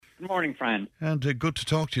Good morning, Fran. And good to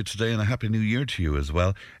talk to you today, and a Happy New Year to you as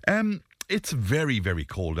well. It's very, very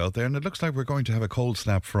cold out there, and it looks like we're going to have a cold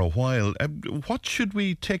snap for a while. What should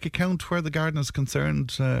we take account where the garden is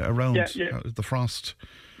concerned around the frost?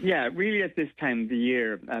 Yeah, really at this time of the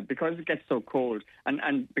year, because it gets so cold,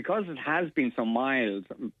 and because it has been so mild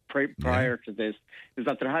prior to this, is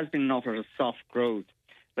that there has been an awful lot of soft growth.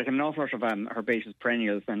 Like an awful lot of herbaceous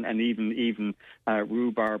perennials and even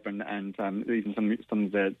rhubarb and even some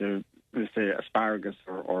of the let's say asparagus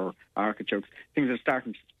or artichokes, things are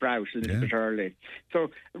starting to sprout a little bit early.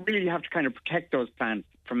 So really you have to kind of protect those plants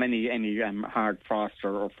from any hard frost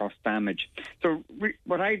or frost damage. So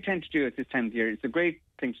what I tend to do at this time of the year, it's a great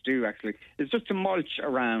thing to do actually, is just to mulch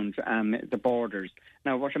around the borders.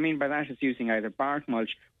 Now what I mean by that is using either bark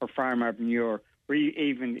mulch or farm manure, or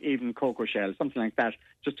even cocoa shell, something like that,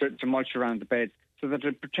 just to mulch around the beds so that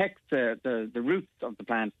it protects the roots of the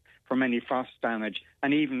plants from any frost damage,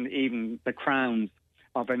 and even the crowns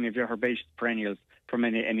of any of your herbaceous perennials from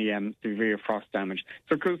any severe frost damage.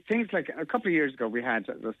 So things like a couple of years ago we had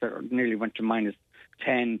nearly went to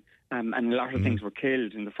 -10, and a lot of things were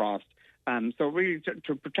killed in the frost. So really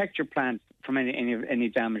to protect your plants from any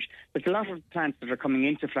damage. There's a lot of plants that are coming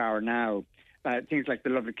into flower now, things like the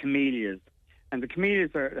lovely camellias. And the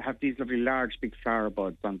camellias have these lovely large big flower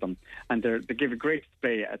buds on them, and they give a great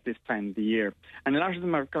display at this time of the year. And a lot of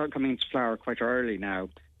them are coming into flower quite early now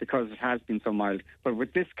because it has been so mild. But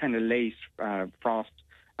with this kind of late frost,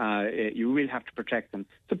 you will have to protect them.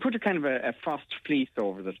 So put a kind of a frost fleece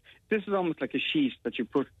over this. This is almost like a sheet that you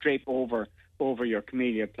drape over your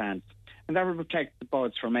camellia plants, and that will protect the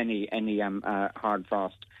buds from any hard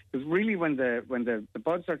frost. Because really, when the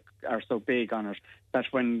buds are so big on it, that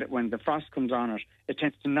when the frost comes on it, it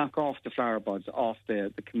tends to knock off the flower buds off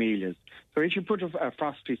the camellias. So if you put a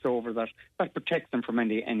frost piece over that protects them from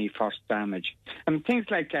any frost damage. And things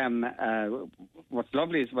like what's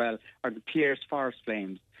lovely as well are the Pierre's forest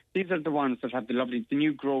flames. These are the ones that have the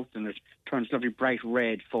new growth in it, turns lovely bright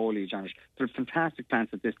red foliage on it. They're fantastic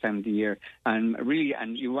plants at this time of the year, and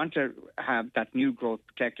you want to have that new growth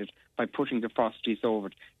protected by putting the frost piece over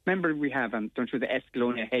it. Remember, we have the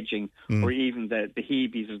Escallonia hedging, or even the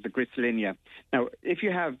Hebes or the Griselinia. Now, if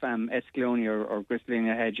you have Escallonia or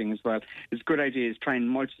Griselinia hedging as well, it's a good idea is try and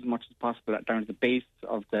mulch as much as possible down to the base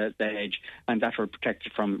of the hedge, and that will protect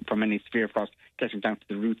it from any severe frost getting down to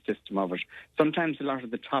the root system of it. Sometimes a lot of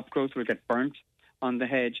the top growth will get burnt on the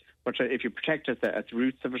hedge, but if you protect at the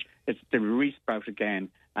roots of it, they will resprout again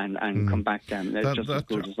and come back down. It's just as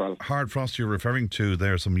good as well. Hard frost you're referring to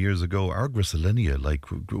there some years ago, our Griselinia,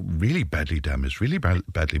 really badly damaged, really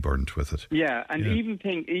badly burnt with it. Yeah, and even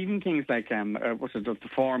things like the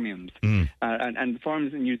phormiums, and the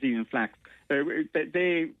phormiums in New Zealand flax.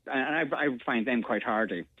 I would find them quite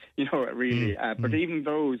hardy, really. But even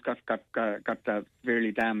those got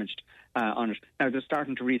severely damaged on it. Now they're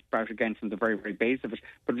starting to resprout again from the very, very base of it,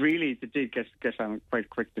 but really they did get quite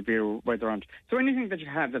quick severe weather on it. So anything that you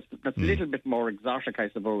have that's a little bit more exotic, I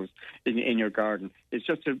suppose, in your garden, is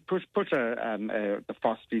just to put the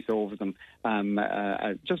frost piece over them.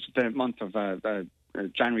 Just the month of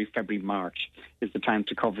January, February, March is the time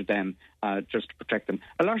to cover them, just to protect them.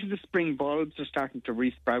 A lot of the spring bulbs are starting to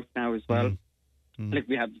resprout now as well. Like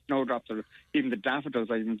we have the snowdrops, or even the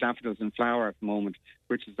daffodils. Even daffodils in flower at the moment,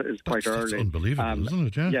 which is quite early. That's unbelievable,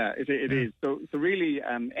 isn't it? Yeah, it is. So really,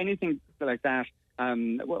 anything like that.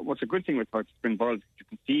 What's a good thing with spring bulbs? You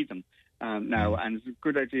can see them now, and a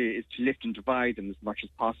good idea is to lift and divide them as much as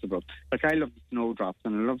possible. Like I love the snowdrops,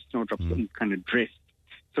 and I love snowdrops in kind of drift.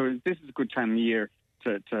 So this is a good time of year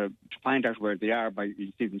to find out where they are by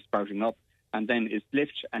you see them sprouting up, and then is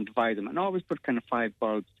lift and divide them, and always put kind of 5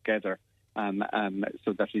 bulbs together.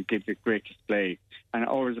 So that it gives a great display, and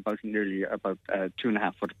always nearly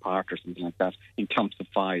 2.5 foot apart or something like that in clumps of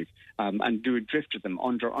 5, and do a drift of them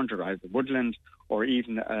under either woodland or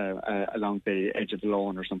even along the edge of the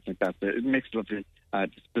lawn or something like that. It makes a lovely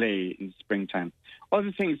display in the springtime.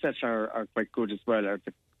 Other things that are quite good as well are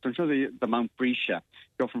the Mount Brescia.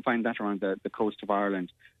 You often find that around the coast of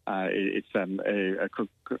Ireland. It's a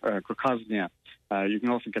Crocosnia. You can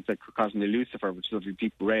also get the Crocosnia lucifer, which is a lovely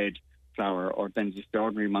deep red flower, or then just the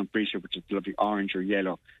ordinary Mount Brescia, which is the lovely orange or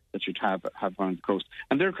yellow that you'd have around the coast.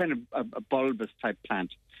 And they're kind of a bulbous type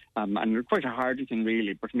plant, and they're quite a hardy thing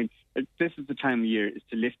really. But I mean, this is the time of year is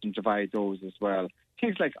to lift and divide those as well.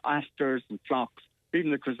 Things like asters and phlox,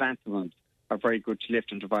 even the chrysanthemums are very good to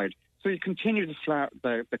lift and divide. So you continue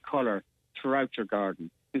the colour throughout your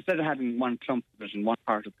garden. Instead of having one clump of it in one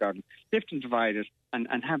part of the garden, lift and divide it and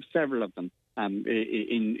have several of them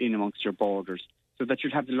in amongst your borders. so that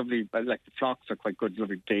you'd have the lovely, like the phlox are quite good,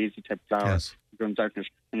 lovely daisy-type flowers. Yes. Grown out in it,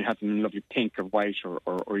 and you have them in lovely pink or white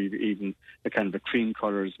or even the kind of a cream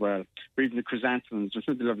colour as well. Or even the chrysanthemums, just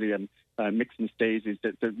the lovely mixed daisies,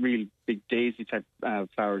 the real big daisy-type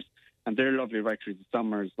flowers. And they're lovely right through the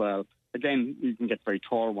summer as well. Again, you can get very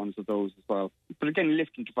tall ones of those as well. But again,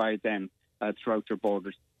 lift and divide them throughout your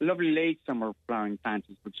borders. The lovely late summer flowering plants,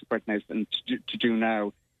 which are quite nice and to do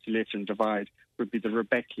now, to lift and divide, would be the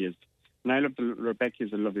Rebecchias. And I love the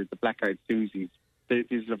Rebecchias, the black-eyed Susies.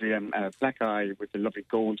 These lovely black eye with a lovely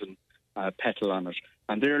golden petal on it.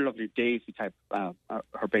 And they're a lovely daisy-type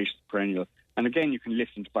herbaceous perennial. And again, you can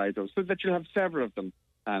lift and divide those so that you'll have several of them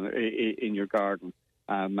in your garden.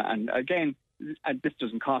 And again, this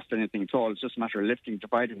doesn't cost anything at all. It's just a matter of lifting,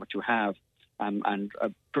 dividing what you have, and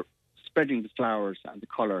spreading the flowers and the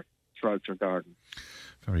colour throughout your garden.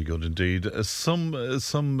 Very good indeed. Some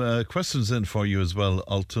questions in for you as well,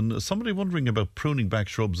 Ultan. Somebody wondering about pruning back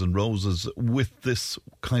shrubs and roses with this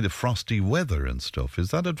kind of frosty weather and stuff.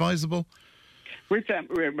 Is that advisable? Well,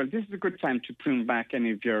 this is a good time to prune back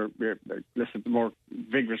any of your more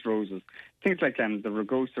vigorous roses. Things like the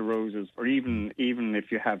rugosa roses, or even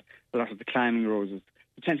if you have a lot of the climbing roses,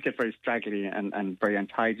 they tend to get very straggly and very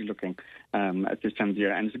untidy looking at this time of the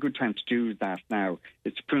year. And it's a good time to do that now,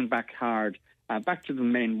 is to prune back hard, back to the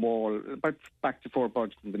main wall, back to 4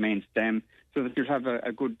 buds from the main stem, so that you'll have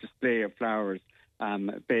a good display of flowers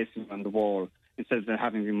basing on the wall, instead of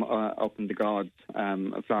having them up in the gods,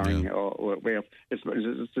 flowering way up.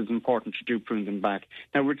 It's important to prune them back.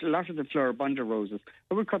 Now, with a lot of the floribunda roses,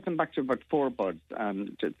 I would cut them back to about 4 buds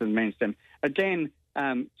to the main stem. Again,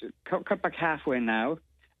 cut back halfway now,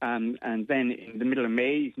 and then in the middle of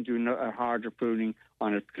May, you can do a harder pruning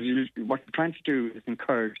on it, because what you're trying to do is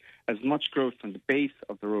encourage as much growth from the base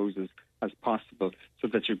of the roses as possible, so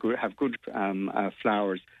that you have good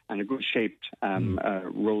flowers and a good shaped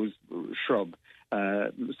rose shrub,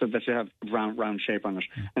 so that you have round shape on it.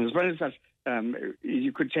 And as well as that,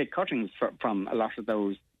 you could take cuttings from a lot of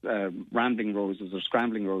those rambling roses or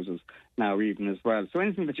scrambling roses now even as well. So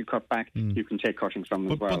anything that you cut back, you can take cuttings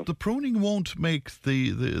from as well. But the pruning won't make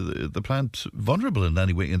the plant vulnerable in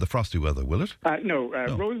any way in the frosty weather, will it? No.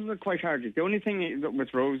 Roses are quite hardy. The only thing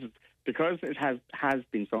with roses, because it has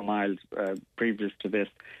been so mild previous to this,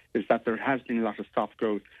 is that there has been a lot of soft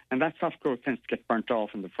growth, and that soft growth tends to get burnt off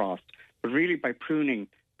in the frost. But really, by pruning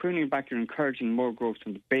back, you're encouraging more growth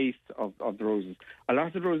from the base of the roses. A lot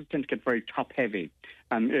of the roses tend to get very top-heavy.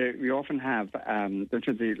 We often have,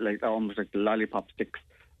 almost like the lollipop sticks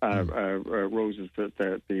roses,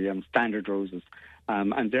 the standard roses.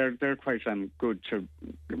 And they're quite good to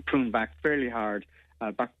prune back fairly hard,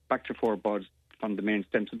 back to 4 buds from the main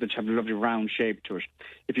stem, so that you have a lovely round shape to it.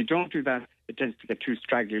 If you don't do that, it tends to get too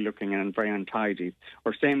straggly looking and very untidy.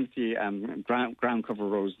 Or same with the ground cover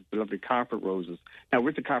roses, the lovely carpet roses. Now,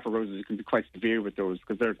 with the carpet roses, you can be quite severe with those,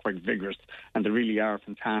 because they're quite vigorous and they really are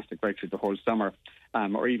fantastic right through the whole summer.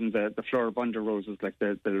 Or even the floribunda roses, like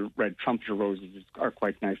the red trumpeter roses, are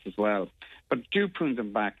quite nice as well. But do prune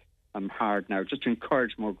them back hard now, just to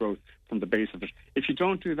encourage more growth from the base of it. If you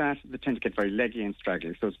don't do that, they tend to get very leggy and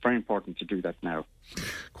straggly, so it's very important to do that now.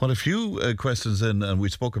 Quite a few questions in, and we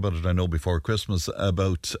spoke about it, I know, before Christmas,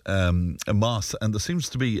 about moss, and there seems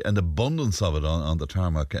to be an abundance of it on the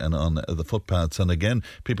tarmac and on the footpaths, and again,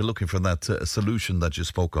 people looking for that solution that you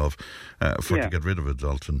spoke of to get rid of it,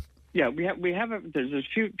 Ultan. Yeah, there's a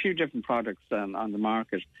few different products on the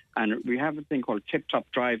market, and we have a thing called Tip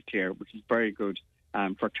Drive Clear, which is very good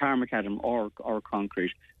for tarmac or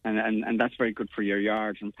concrete, and that's very good for your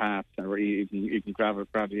yards and paths, or even gravel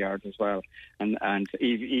yards as well, and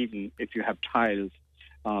even if you have tiles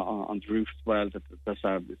on the roof as well,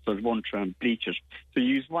 so it won't bleach it. So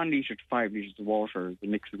you use 1 litre to 5 litres of water, the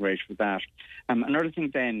mixing rate for that. Another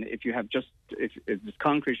thing then, if you have if it's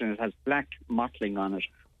concrete and it has black mottling on it,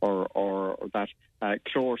 or that,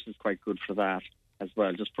 chlorus is quite good for that as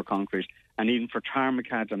well, just for concrete. And even for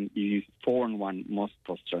tarmacadam, you use 4-in-1 Must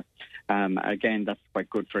Buster. Again, that's quite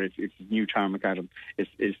good for if it's new tarmacadam,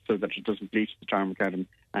 is so that it doesn't bleach the tarmacadam.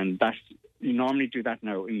 And that, you normally do that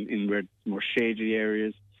now in where more shady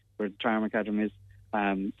areas where the tarmacadam is,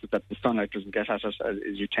 so that the sunlight doesn't get at it, as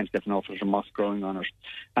you tend to get an awful lot of moss growing on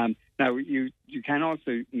it. Now, you can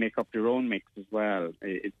also make up your own mix as well.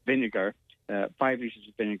 It's vinegar, 5 litres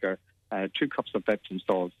of vinegar, 2 cups of Epsom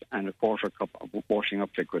salts, and a 1/4 cup of washing up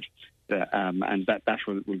liquid, and that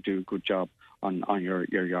will do a good job. on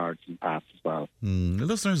your yards and paths as well.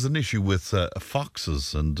 Listen, there's an issue with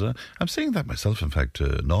foxes, and I'm seeing that myself, in fact,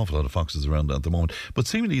 an awful lot of foxes around at the moment. But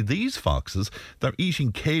seemingly these foxes, they're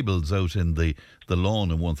eating cables out in the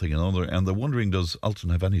lawn and one thing and another, and they're wondering, does Ultan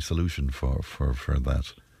have any solution for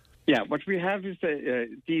that? Yeah, what we have is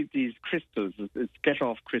these crystals, it's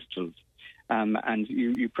get-off crystals. And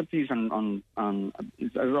you put these on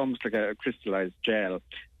it's almost like a crystallized gel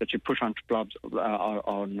that you put onto blobs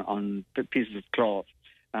on pieces of cloth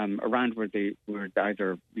around where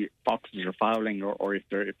either foxes are fouling or if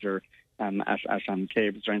they're at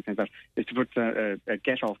cables or anything like that, is to put a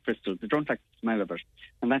get-off crystal. They don't like the smell of it,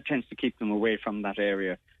 and that tends to keep them away from that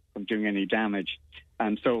area from doing any damage.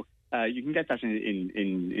 So you can get that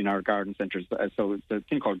in our garden centres. So it's a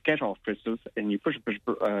thing called get-off crystals, and you push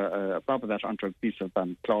a blob of that onto a piece of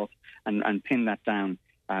cloth and pin that down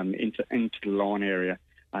into the lawn area,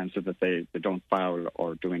 so that they don't foul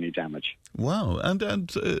or do any damage. Wow, and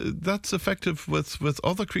that's effective with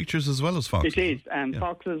other creatures as well as foxes. It is,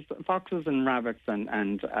 foxes and rabbits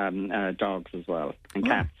and dogs as well, and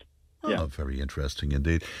cats. Oh, very interesting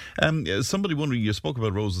indeed. Somebody wondering, you spoke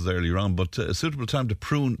about roses earlier on, but a suitable time to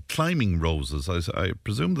prune climbing roses. I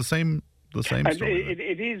presume the same story.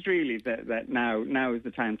 It is really that now is the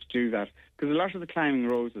time to do that, because a lot of the climbing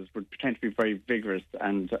roses would tend to be very vigorous,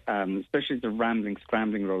 and especially the rambling,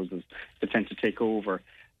 scrambling roses that tend to take over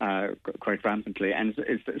quite rampantly. And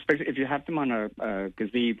especially if you have them on a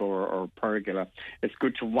gazebo or pergola, it's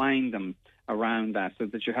good to wind them around that so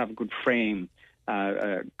that you have a good frame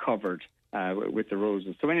covered with the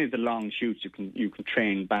roses. So any of the long shoots you can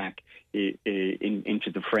train back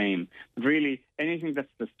into the frame. But really, anything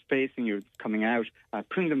that's facing you, that's coming out,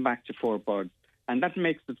 prune them back to 4 buds, and that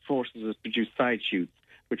forces us to produce side shoots,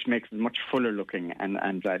 which makes it much fuller looking,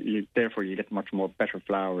 and therefore you get much more better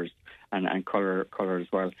flowers and colour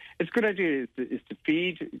as well. It's a good idea is to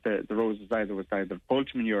feed the roses either with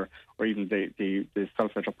bulk manure or even the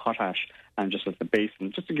sulphate of potash, and just as the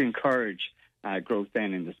basin, just to encourage growth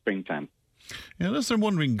then in the springtime. Yeah, unless they're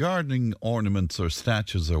wondering, gardening ornaments or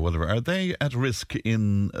statues or whatever, are they at risk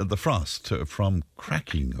in the frost from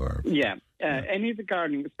cracking or? Yeah. Any of the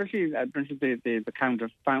gardening, especially the kind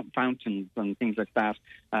of fountains and things like that,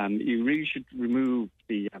 you really should remove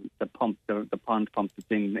the pond pump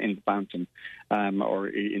that's in the fountain or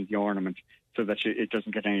in the ornament, so that it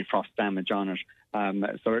doesn't get any frost damage on it.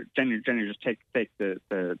 So generally just take the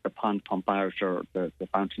pond pump out or the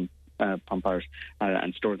fountain pump out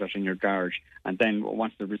and store that in your garage, and then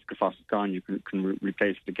once the risk of frost is gone, you can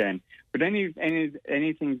replace it again. But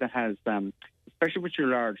anything that has, especially with your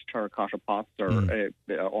large terracotta pots or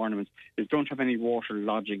ornaments, don't have any water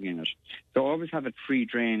lodging in it. So always have it free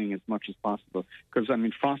draining as much as possible, because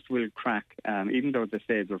frost will crack, even though they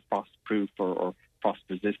say they're frost proof or frost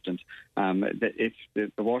resistant. If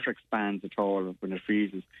the water expands at all when it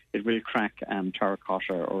freezes, it will crack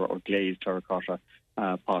terracotta or glazed terracotta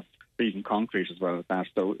pots, or even concrete as well as that.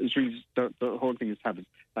 So it's really the whole thing is to have it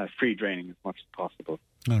free draining as much as possible.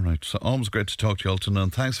 All right, so always great to talk to you, Ultan,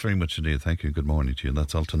 and thanks very much indeed. Thank you. Good morning to you. And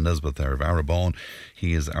that's Ultan Nesbitt there of Arabon.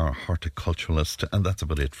 He is our horticulturalist, and that's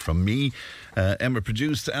about it from me. Emma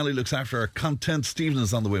produced, Ali looks after our content, Stephen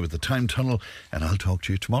is on the way with the time tunnel, and I'll talk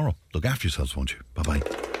to you tomorrow. Look after yourselves, won't you? Bye-bye.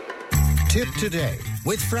 Tip today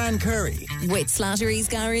with Fran Curry. With Slattery's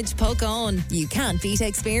Garage, Puckane. You can't beat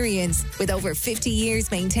experience. With over 50 years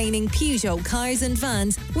maintaining Peugeot cars and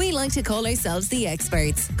vans, we like to call ourselves the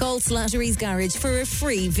experts. Call Slattery's Garage for a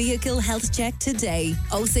free vehicle health check today.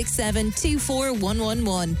 067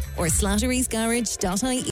 24111 or slatterysgarage.ie.